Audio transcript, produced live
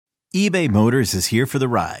eBay Motors is here for the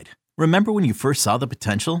ride. Remember when you first saw the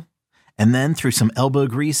potential? And then through some elbow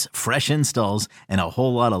grease, fresh installs, and a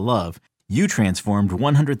whole lot of love, you transformed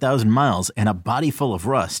 100,000 miles and a body full of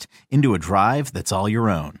rust into a drive that's all your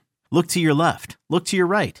own. Look to your left. Look to your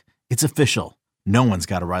right. It's official. No one's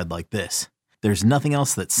got a ride like this. There's nothing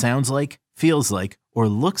else that sounds like, feels like, or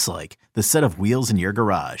looks like the set of wheels in your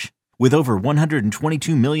garage. With over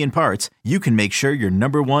 122 million parts, you can make sure your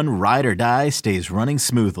number one ride or die stays running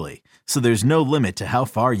smoothly. So there's no limit to how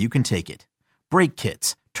far you can take it. Brake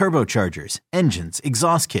kits, turbochargers, engines,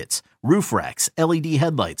 exhaust kits, roof racks, LED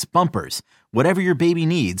headlights, bumpers, whatever your baby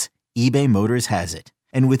needs, eBay Motors has it.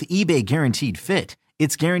 And with eBay Guaranteed Fit,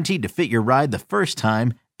 it's guaranteed to fit your ride the first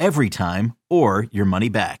time, every time, or your money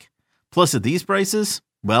back. Plus at these prices,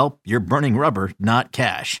 well, you're burning rubber, not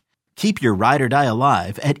cash. Keep your ride or die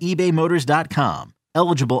alive at ebaymotors.com.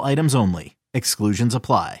 Eligible items only. Exclusions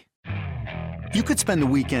apply. You could spend the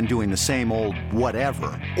weekend doing the same old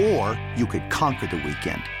whatever, or you could conquer the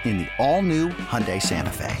weekend in the all-new Hyundai Santa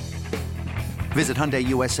Fe. Visit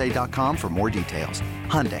HyundaiUSA.com for more details.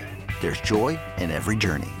 Hyundai, there's joy in every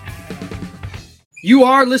journey. You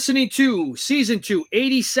are listening to Season 2,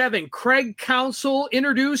 87. Craig Counsell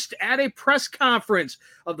introduced at a press conference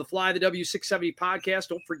of the Fly the W670 podcast.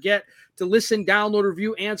 Don't forget to listen, download,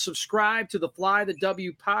 review, and subscribe to the Fly the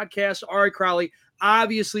W podcast. All right, Crowley,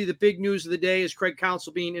 obviously the big news of the day is Craig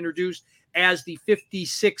Counsell being introduced as the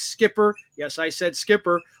 56th skipper. Yes, I said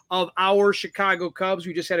skipper of our Chicago Cubs.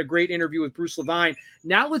 We just had a great interview with Bruce Levine.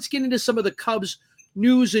 Now let's get into some of the Cubs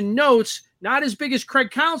news and notes. Not as big as Craig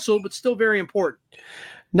Counsell, but still very important.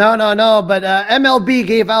 No. But MLB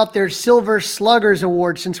gave out their Silver Sluggers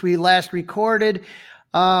Award since we last recorded.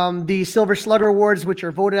 The Silver Slugger Awards, which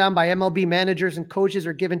are voted on by MLB managers and coaches,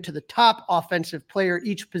 are given to the top offensive player at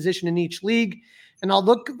each position in each league. And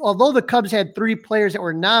although the Cubs had 3 players that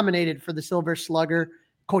were nominated for the Silver Slugger,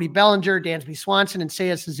 Cody Bellinger, Dansby Swanson, and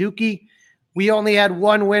Seiya Suzuki, we only had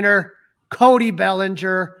one winner, Cody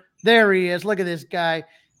Bellinger. There he is. Look at this guy.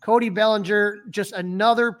 Cody Bellinger, just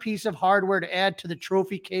another piece of hardware to add to the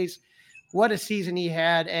trophy case. What a season he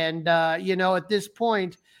had. And, at this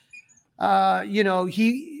point, Bellinger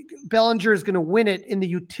is going to win it in the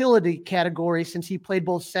utility category since he played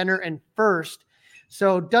both center and first.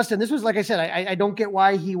 So, Dustin, this was, like I said, I don't get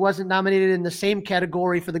why he wasn't nominated in the same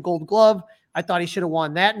category for the Gold Glove. I thought he should have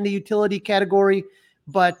won that in the utility category.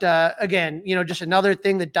 But again, just another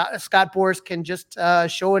thing that Scott Boras can just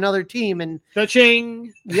show another team. And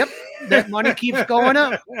Cha-ching. Yep, that money keeps going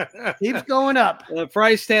up. Keeps going up. The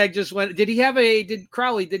price tag just went. Did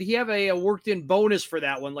Crowley a worked-in bonus for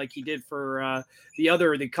that one like he did for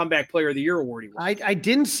the Comeback Player of the Year award? I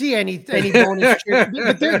didn't see any bonus.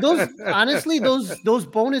 But those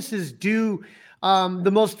bonuses do.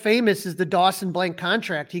 The most famous is the Dawson Blank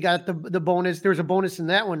contract. He got the bonus. There was a bonus in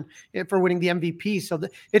that one for winning the MVP. So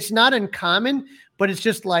it's not uncommon, but it's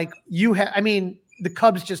just like the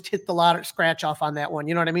Cubs just hit the lottery scratch off on that one.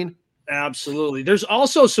 You know what I mean? Absolutely. There's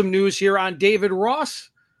also some news here on David Ross.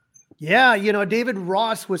 Yeah. David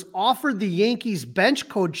Ross was offered the Yankees bench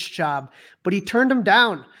coach job, but he turned him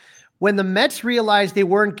down. When the Mets realized they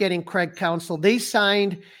weren't getting Craig Counsell, they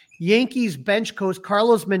signed Yankees bench coach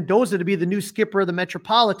Carlos Mendoza to be the new skipper of the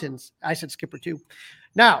Metropolitans. I said skipper too.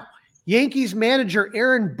 Now, Yankees manager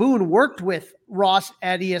Aaron Boone worked with Ross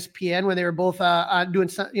at ESPN when they were both doing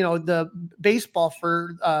the baseball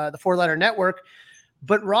for the 4-letter network.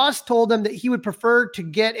 But Ross told him that he would prefer to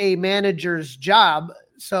get a manager's job.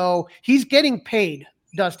 So he's getting paid,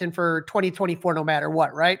 Dustin, for 2024 no matter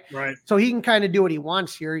what, right? Right. So he can kind of do what he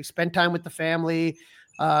wants here. He spent time with the family.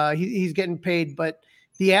 He's getting paid, but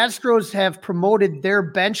the Astros have promoted their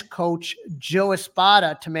bench coach, Joe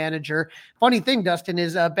Espada, to manager. Funny thing, Dustin,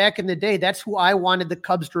 is back in the day, that's who I wanted the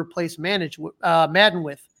Cubs to replace Madden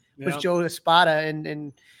with, was Joe Espada.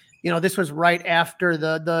 And this was right after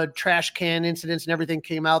the trash can incidents and everything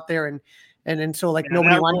came out there. And so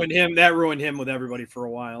nobody wanted him. That ruined him with everybody for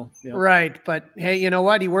a while. Yep. Right. But hey, you know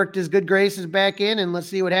what? He worked his good graces back in, and let's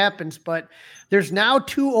see what happens. But there's now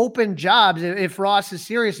 2 open jobs. If Ross is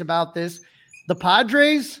serious about this, the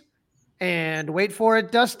Padres, and wait for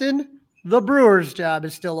it, Dustin, the Brewers job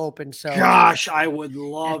is still open. So, gosh, I would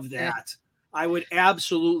love that. I would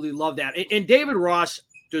absolutely love that. And David Ross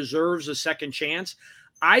deserves a second chance.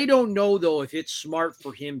 I don't know, though, if it's smart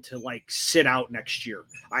for him to sit out next year.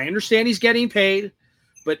 I understand he's getting paid,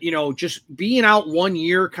 but, just being out 1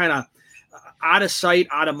 year, kind of out of sight,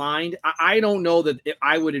 out of mind. I don't know that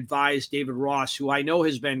I would advise David Ross, who I know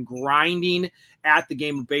has been grinding at the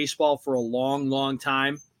game of baseball for a long, long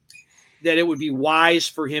time. that it would be wise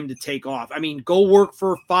for him to take off. I mean, go work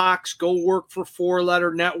for Fox, go work for Four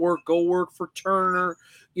Letter Network, go work for Turner,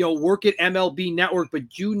 work at MLB Network, but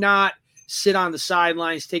do not sit on the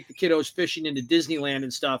sidelines, take the kiddos fishing into Disneyland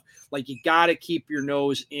and stuff. Like, you got to keep your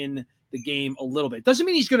nose in the game a little bit. Doesn't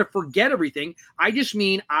mean he's going to forget everything. I just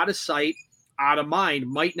mean out of sight, out of mind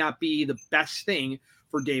might not be the best thing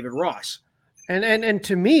for David Ross. And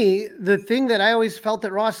to me, the thing that I always felt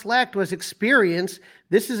that Ross lacked was experience.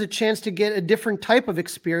 This is a chance to get a different type of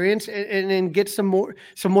experience and get some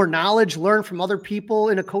more knowledge, learn from other people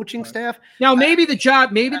in a coaching staff. Now, maybe the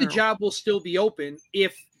job will still be open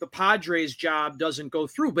if the Padres job doesn't go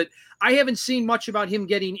through, but I haven't seen much about him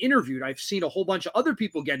getting interviewed. I've seen a whole bunch of other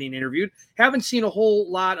people getting interviewed. Haven't seen a whole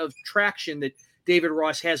lot of traction that David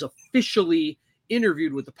Ross has officially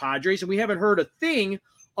interviewed with the Padres, and we haven't heard a thing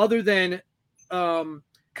other than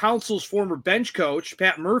Council's former bench coach,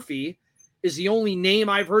 Pat Murphy, is the only name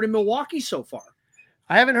I've heard in Milwaukee so far.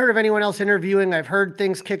 I haven't heard of anyone else interviewing. I've heard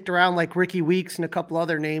things kicked around like Ricky Weeks and a couple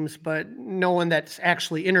other names, but no one that's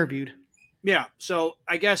actually interviewed. Yeah, so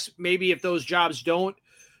I guess maybe if those jobs don't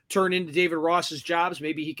turn into David Ross's jobs,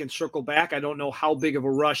 maybe he can circle back. I don't know how big of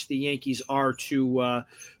a rush the Yankees are to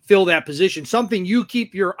fill that position. Something you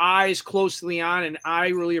keep your eyes closely on, and I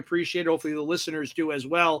really appreciate it, hopefully the listeners do as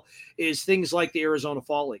well, is things like the Arizona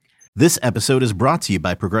Fall League. This episode is brought to you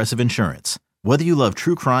by Progressive Insurance. Whether you love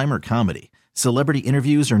true crime or comedy, celebrity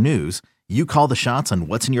interviews or news, you call the shots on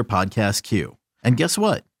what's in your podcast queue. And guess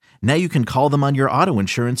what? Now you can call them on your auto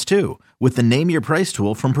insurance too with the Name Your Price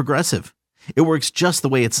tool from Progressive. It works just the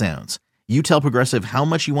way it sounds. You tell Progressive how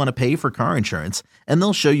much you want to pay for car insurance, and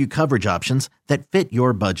they'll show you coverage options that fit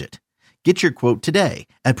your budget. Get your quote today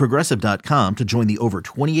at Progressive.com to join the over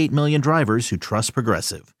 28 million drivers who trust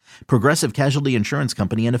Progressive. Progressive Casualty Insurance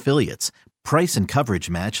Company and Affiliates. Price and coverage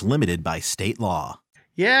match limited by state law.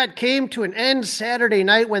 Yeah, it came to an end Saturday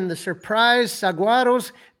night when the surprise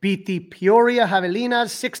Saguaros beat the Peoria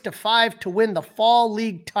Javelinas 6-5 to win the Fall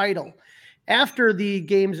League title. After the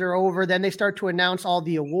games are over, then they start to announce all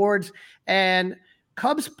the awards, and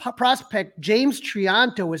Cubs prospect James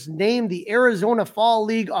Trianto was named the Arizona Fall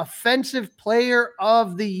League Offensive Player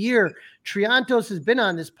of the Year. Triantos has been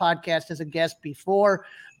on this podcast as a guest before,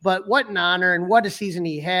 but what an honor and what a season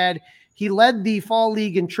he had. He led the Fall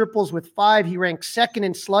League in triples with 5. He ranked second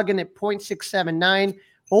in slugging at .679,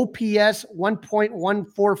 OPS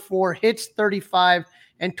 1.144, hits 35,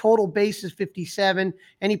 and total bases 57,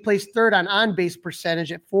 and he placed third on on-base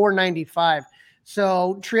percentage at .495.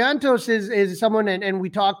 So Triantos is someone, and we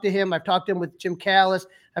talked to him. I've talked to him with Jim Callis.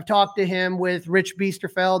 I've talked to him with Rich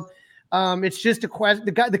Biesterfeld. It's just a question.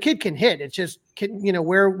 The kid can hit. It's just,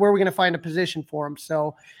 where are we going to find a position for him?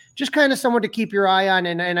 So just kind of someone to keep your eye on.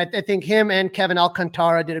 And I think him and Kevin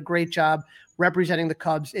Alcantara did a great job representing the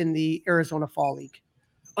Cubs in the Arizona Fall League.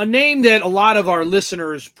 A name that a lot of our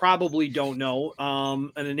listeners probably don't know,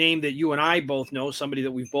 and a name that you and I both know, somebody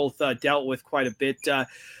that we've both dealt with quite a bit.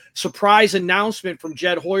 Surprise announcement from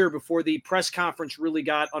Jed Hoyer before the press conference really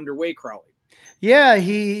got underway, Crowley. Yeah,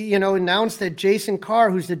 he, announced that Jason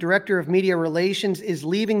Carr, who's the director of media relations, is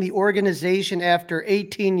leaving the organization after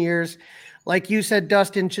 18 years. Like you said,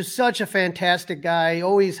 Dustin, just such a fantastic guy,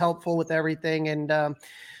 always helpful with everything. And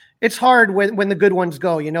it's hard when the good ones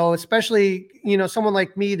go, especially, someone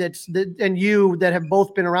like me and you that have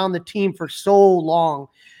both been around the team for so long,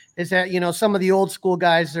 is that, some of the old school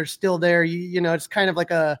guys are still there. It's kind of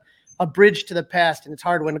like a bridge to the past, and it's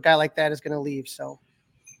hard when a guy like that is going to leave. So.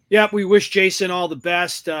 Yeah, we wish Jason all the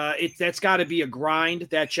best. That's got to be a grind,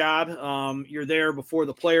 that job. You're there before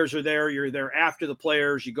the players are there. You're there after the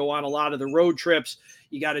players. You go on a lot of the road trips.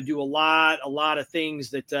 You got to do a lot of things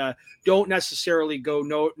that don't necessarily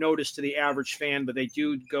go notice to the average fan, but they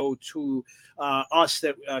do go to us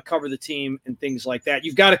that cover the team and things like that.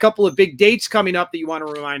 You've got a couple of big dates coming up that you want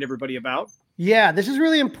to remind everybody about. Yeah, this is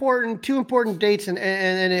really important. 2 important dates, and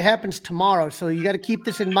it happens tomorrow. So you got to keep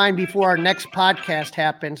this in mind before our next podcast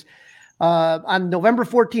happens. On November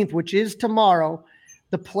 14th, which is tomorrow,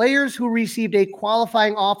 the players who received a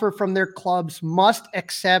qualifying offer from their clubs must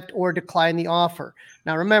accept or decline the offer.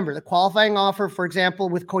 Now, remember, the qualifying offer, for example,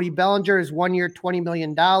 with Cody Bellinger is 1 year, $20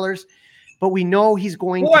 million. But we know he's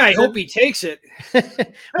going to. Boy, I hope he takes it.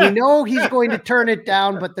 We know he's going to turn it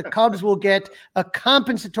down, but the Cubs will get a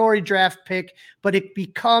compensatory draft pick, but it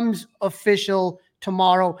becomes official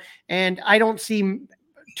tomorrow. And I don't see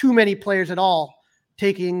too many players at all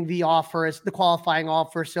taking the offer as the qualifying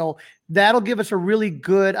offer. So that'll give us a really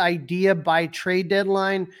good idea by trade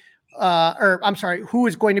deadline who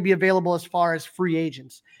is going to be available as far as free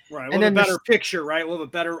agents. Right. We'll have a better picture, right? We'll have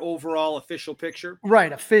a better overall official picture.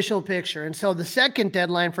 Right. Official picture. And so the second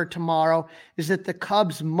deadline for tomorrow is that the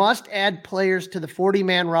Cubs must add players to the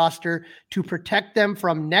 40-man roster to protect them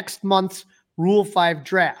from next month's Rule 5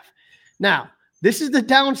 draft. Now, this is the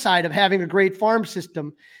downside of having a great farm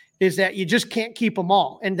system, is that you just can't keep them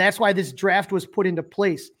all. And that's why this draft was put into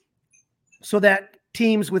place, so that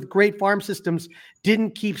teams with great farm systems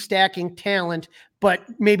didn't keep stacking talent, but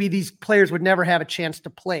maybe these players would never have a chance to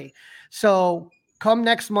play. So come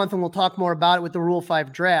next month, and we'll talk more about it with the Rule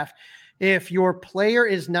 5 draft, if your player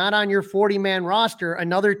is not on your 40-man roster,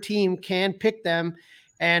 another team can pick them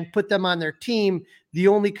and put them on their team. The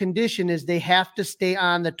only condition is they have to stay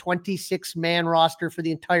on the 26-man roster for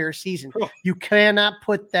the entire season. You cannot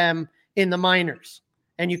put them in the minors,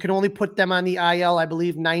 and you can only put them on the IL, I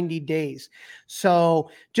believe, 90 days.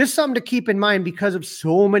 So just something to keep in mind, because of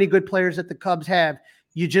so many good players that the Cubs have.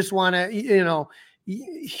 You just want to,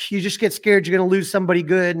 you just get scared you're going to lose somebody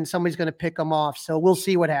good and somebody's going to pick them off. So we'll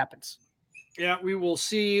see what happens. Yeah, we will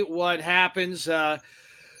see what happens.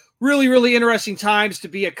 Really, really interesting times to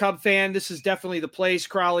be a Cub fan. This is definitely the place,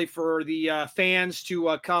 Crowley, for the fans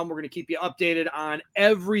to come. We're going to keep you updated on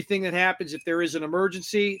everything that happens. If there is an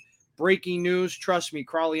emergency, breaking news, trust me,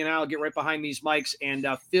 Crowley and I will get right behind these mics and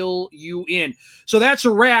fill you in. So that's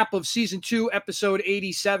a wrap of Season 2, Episode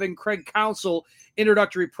 87, Craig Counsell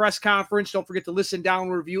introductory press conference. Don't forget to listen,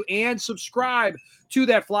 download, review, and subscribe to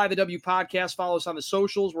that Fly the W podcast. Follow us on the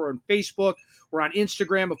socials. We're on Facebook. We're on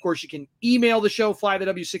Instagram. Of course, you can email the show,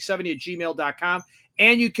 flythew670@gmail.com.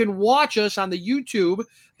 And you can watch us on the YouTube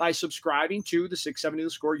by subscribing to the 670 The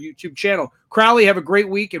Score YouTube channel. Crowley, have a great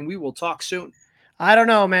week, and we will talk soon. I don't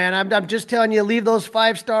know, man. I'm just telling you, leave those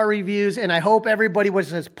 5-star reviews, and I hope everybody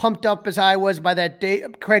was as pumped up as I was by that day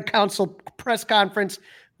Craig Counsell press conference.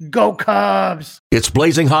 Go Cubs! It's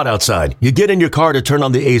blazing hot outside. You get in your car to turn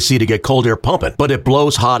on the AC to get cold air pumping, but it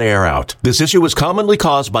blows hot air out. This issue is commonly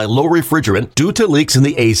caused by low refrigerant due to leaks in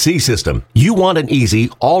the AC system. You want an easy,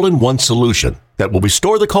 all-in-one solution that will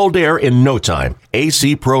restore the cold air in no time.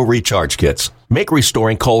 AC Pro Recharge Kits make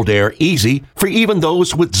restoring cold air easy for even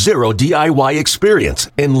those with zero DIY experience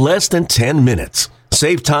in less than 10 minutes.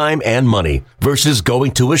 Save time and money versus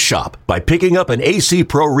going to a shop by picking up an AC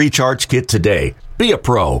Pro Recharge Kit today. Be a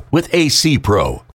pro with AC Pro.